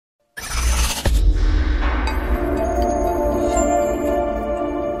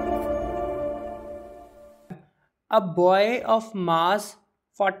A boy of mass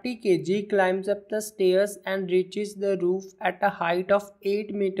 40 kg climbs up the stairs and reaches the roof at a height of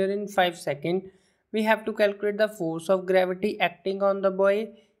 8 meters in 5 seconds. We have to calculate the force of gravity acting on the boy.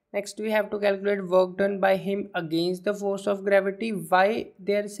 Next, we have to calculate work done by him against the force of gravity. Why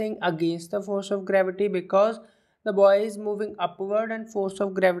they are saying against the force of gravity? Because the boy is moving upward and force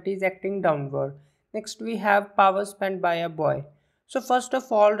of gravity is acting downward. Next, we have power spent by a boy. So first of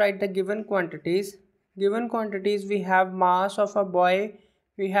all, write the given quantities. Given quantities, we have mass of a boy,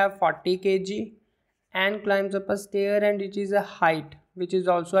 we have 40 kg, and climbs up a stair and reaches a height which is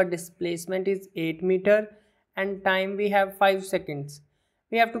also a displacement is 8 meter, and time we have 5 seconds.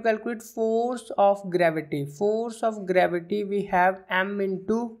 We have to calculate force of gravity. Force of gravity we have m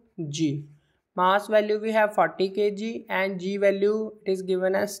into g. Mass value we have 40 kg and g value it is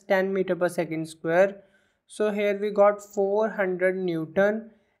given as 10 meter per second square. So here we got 400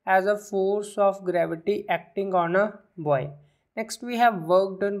 Newton as a force of gravity acting on a boy. Next we have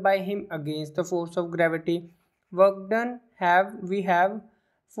work done by him against the force of gravity. Work done we have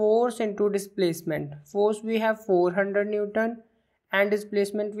force into displacement. Force we have 400 Newton and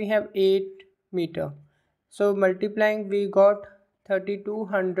displacement we have 8 meter. So multiplying we got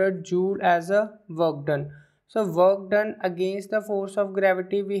 3200 joule as a work done. So work done against the force of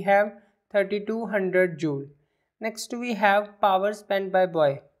gravity we have 3200 joule. Next we have power spent by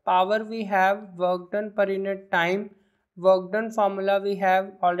boy. Power we have work done per unit time. Work done formula we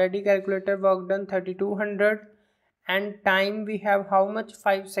have already calculated, work done 3200, and time we have how much,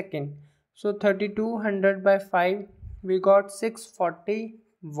 5 seconds. So 3200 by 5 we got 640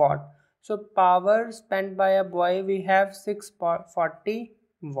 watt. So power spent by a boy we have 640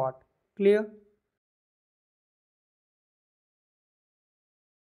 watt. Clear?